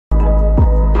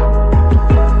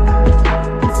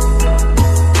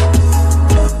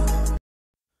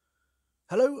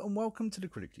and welcome to the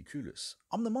Critically Clueless.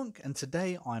 I'm the Monk, and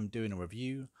today I'm doing a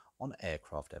review on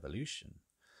Aircraft Evolution.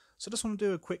 So I just want to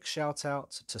do a quick shout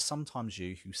out to Sometimes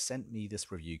You who sent me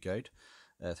this review code.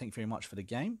 Thank you very much for the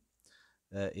game.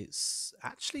 It's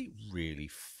actually really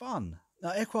fun. Now,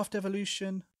 Aircraft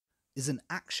Evolution is an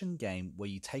action game where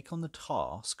you take on the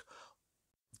task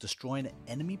of destroying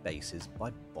enemy bases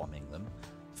by bombing them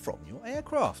from your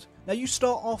aircraft. Now, you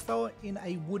start off in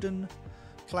a wooden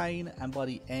plane, and by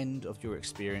the end of your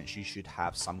experience you should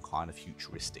have some kind of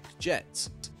futuristic jets.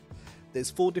 There's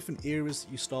 4 different eras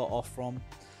you start off from,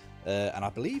 and I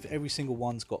believe every single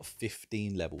one's got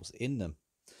 15 levels in them.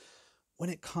 When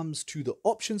it comes to the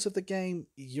options of the game,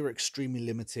 you're extremely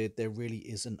limited. There really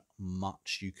isn't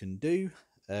much you can do.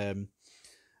 You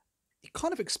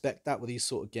kind of expect that with these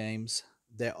sort of games.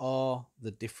 There are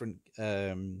the different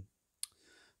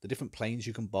planes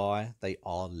you can buy. They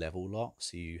are level locked,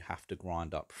 so you have to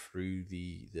grind up through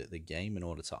the game in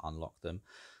order to unlock them.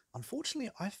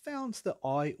 Unfortunately, I found that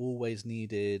I always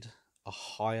needed a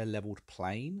higher leveled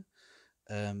plane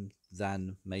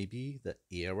than maybe the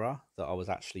era that I was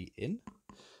actually in.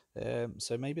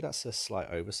 So maybe that's a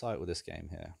slight oversight with this game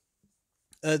here.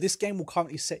 This game will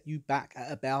currently set you back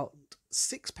at about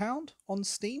 £6 on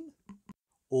Steam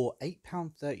or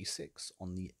 £8.36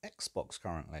 on the Xbox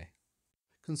currently.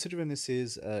 Considering this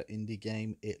is an indie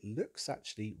game, it looks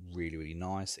actually really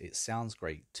nice. It sounds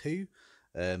great too.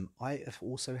 I have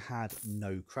also had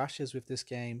no crashes with this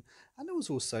game, and there was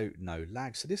also no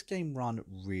lag, so this game ran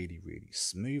really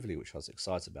smoothly, which I was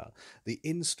excited about. The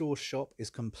in-store shop is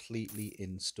completely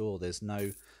in-store. There's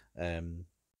no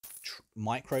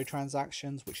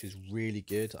microtransactions, which is really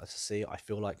good to see. I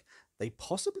feel like they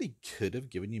possibly could have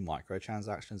given you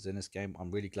microtransactions in this game. I'm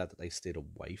really glad that they steered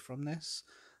away from this.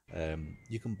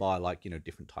 You can buy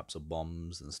different types of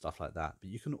bombs and stuff like that, but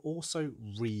you can also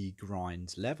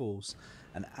re-grind levels,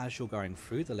 and as you're going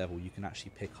through the level you can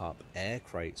actually pick up air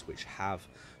crates which have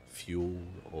fuel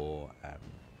or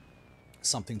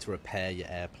something to repair your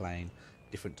airplane,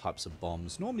 different types of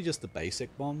bombs, normally just the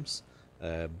basic bombs,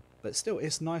 but still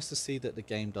it's nice to see that the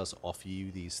game does offer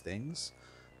you these things.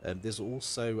 There's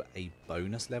also a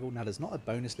bonus level. Now, there's not a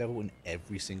bonus level in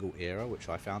every single era, which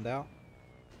I found out,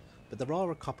 but there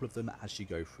are a couple of them as you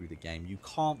go through the game. You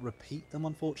can't repeat them,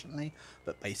 unfortunately,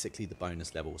 but basically the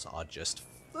bonus levels are just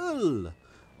full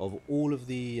of all of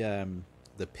the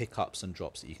pickups and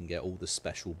drops that you can get, all the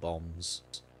special bombs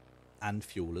and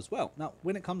fuel as well. Now,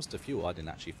 when it comes to fuel, I didn't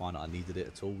actually find that I needed it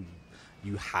at all.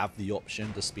 You have the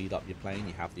option to speed up your plane,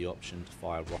 you have the option to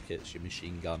fire rockets, your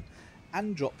machine gun,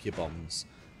 and drop your bombs,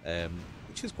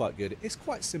 which is quite good. It's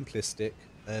quite simplistic,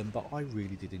 but I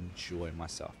really did enjoy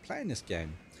myself playing this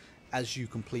game. As you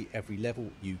complete every level,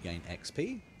 you gain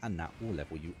XP, and that will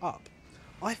level you up.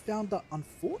 I found that,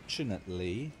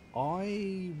 unfortunately,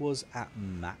 I was at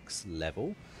max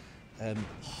level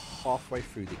halfway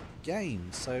through the game.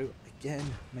 So, again,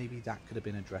 maybe that could have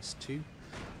been addressed too.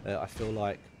 I feel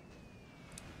like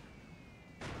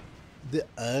the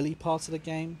early part of the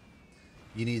game,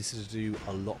 you needed to do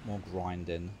a lot more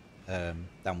grinding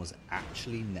than was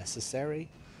actually necessary.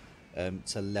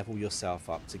 To level yourself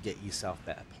up, to get yourself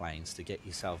better planes, to get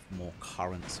yourself more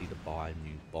currency to buy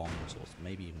new bombs, or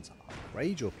maybe even to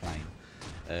upgrade your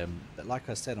plane. But like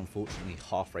I said, unfortunately,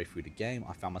 halfway through the game,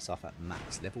 I found myself at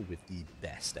max level with the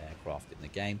best aircraft in the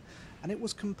game, and it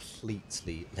was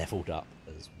completely leveled up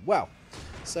as well.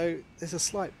 So there's a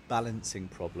slight balancing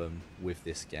problem with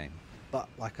this game. But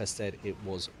like I said, it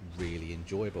was really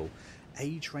enjoyable.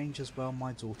 Age range as well,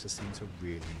 my daughter seemed to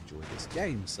really enjoy this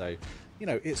game, so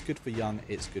it's good for young,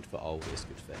 it's good for old, it's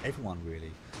good for everyone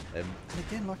really. And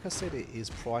again, like I said, it is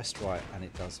priced right, and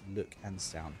it does look and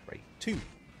sound great too.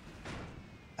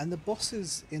 And the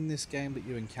bosses in this game that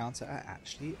you encounter are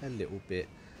actually a little bit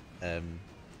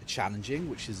challenging,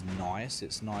 which is nice.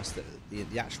 It's nice that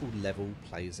the actual level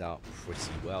plays out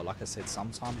pretty well. Like I said,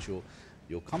 sometimes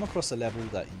you'll come across a level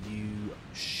that you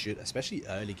should, especially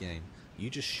early game, you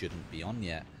just shouldn't be on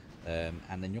yet,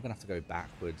 and then you're gonna have to go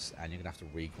backwards and you're gonna have to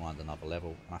regrind another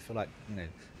level, and I feel like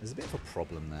there's a bit of a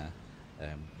problem there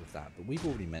with that, but we've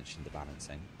already mentioned the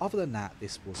balancing. Other than that,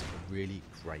 this was a really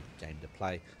great game to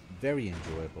play, very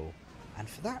enjoyable, and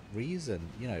for that reason,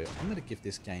 I'm gonna give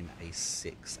this game a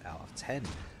 6 out of 10.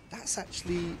 That's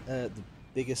actually the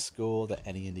biggest score that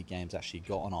any indie games actually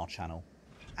got on our channel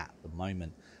at the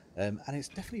moment, and it's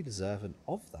definitely deserving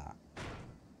of that.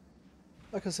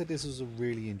 Like I said, this was a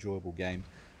really enjoyable game.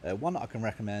 One that I can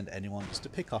recommend anyone just to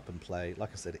pick up and play.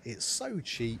 Like I said, it's so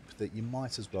cheap that you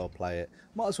might as well play it.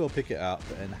 Might as well pick it up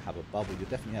and have a bubble. You'll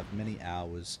definitely have many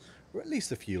hours, or at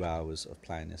least a few hours of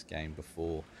playing this game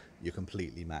before you're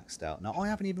completely maxed out. Now, I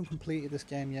haven't even completed this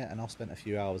game yet, and I've spent a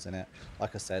few hours in it.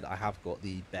 Like I said, I have got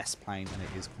the best plane, and it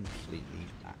is completely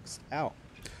maxed out.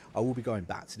 I will be going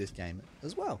back to this game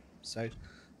as well. So,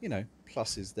 you know,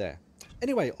 pluses there.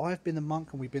 Anyway, I've been the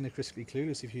Monk and we've been the Critically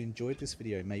Clueless. If you enjoyed this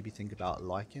video, maybe think about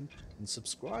liking and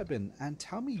subscribing and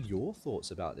tell me your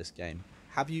thoughts about this game.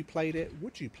 Have you played it?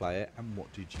 Would you play it? And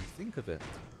what did you think of it?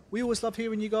 We always love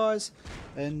hearing you guys.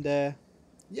 And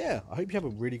yeah, I hope you have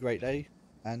a really great day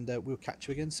and we'll catch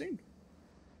you again soon.